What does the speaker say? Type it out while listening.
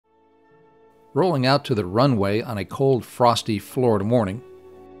rolling out to the runway on a cold, frosty Florida morning.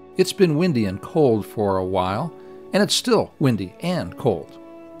 It's been windy and cold for a while, and it's still windy and cold.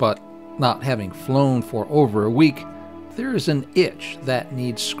 But not having flown for over a week, there is an itch that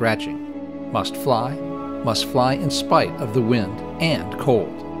needs scratching. Must fly in spite of the wind and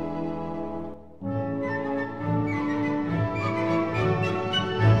cold.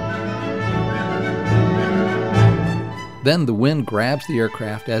 Then the wind grabs the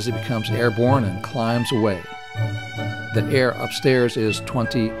aircraft as it becomes airborne and climbs away. The air upstairs is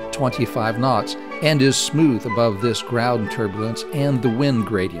 20-25 knots and is smooth above this ground turbulence and the wind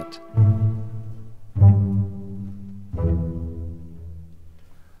gradient.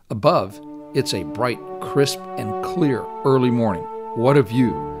 Above, it's a bright, crisp, and clear early morning. What a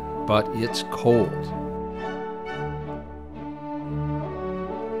view, but it's cold.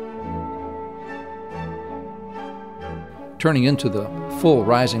 Turning into the full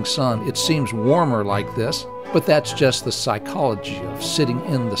rising sun, it seems warmer like this, but that's just the psychology of sitting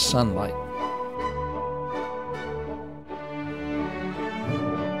in the sunlight.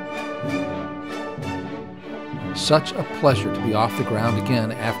 Such a pleasure to be off the ground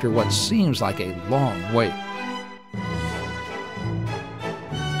again after what seems like a long wait.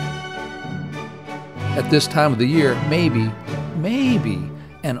 At this time of the year, maybe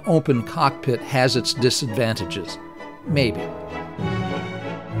an open cockpit has its disadvantages. Maybe.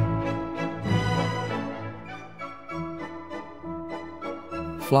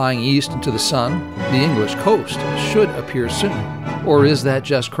 Flying east into the sun, the English coast should appear soon. Or is that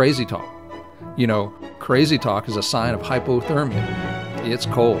just crazy talk? You know, crazy talk is a sign of hypothermia. It's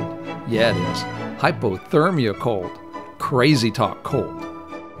cold. Yeah, it is. Hypothermia cold. Crazy talk cold.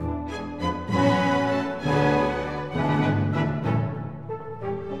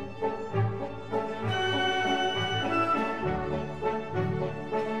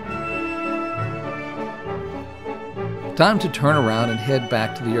 Time to turn around and head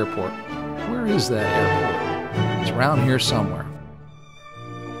back to the airport. Where is that airport? It's around here somewhere.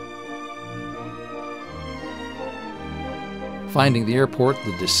 Finding the airport,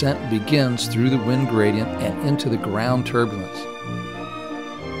 the descent begins through the wind gradient and into the ground turbulence.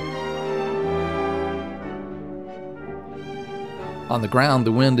 On the ground,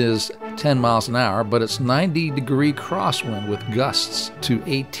 the wind is 10 miles an hour, but it's 90-degree crosswind with gusts to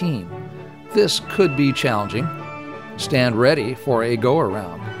 18. This could be challenging. Stand ready for a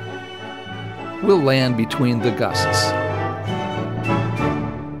go-around. We'll land between the gusts.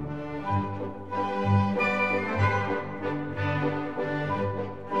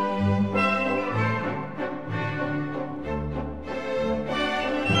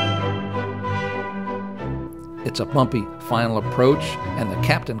 It's a bumpy final approach, and the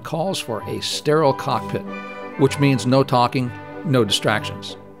captain calls for a sterile cockpit, which means no talking, no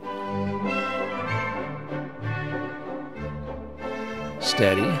distractions.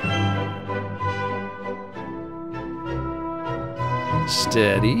 Steady.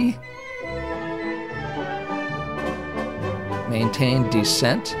 Steady. Maintain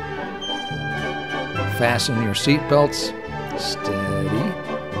descent. Fasten your seatbelts. Steady.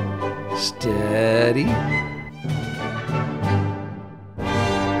 Steady.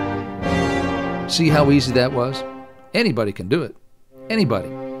 See how easy that was? Anybody can do it. Anybody.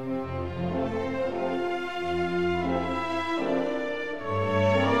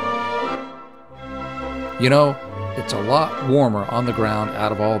 You know, it's a lot warmer on the ground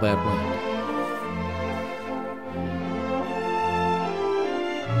out of all that wind.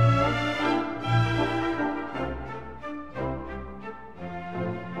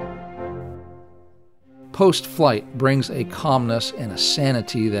 Post-flight brings a calmness and a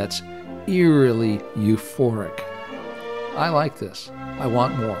sanity that's eerily euphoric. I like this. I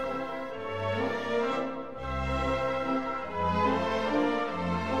want more.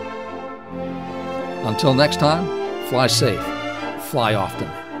 Until next time, fly safe, fly often.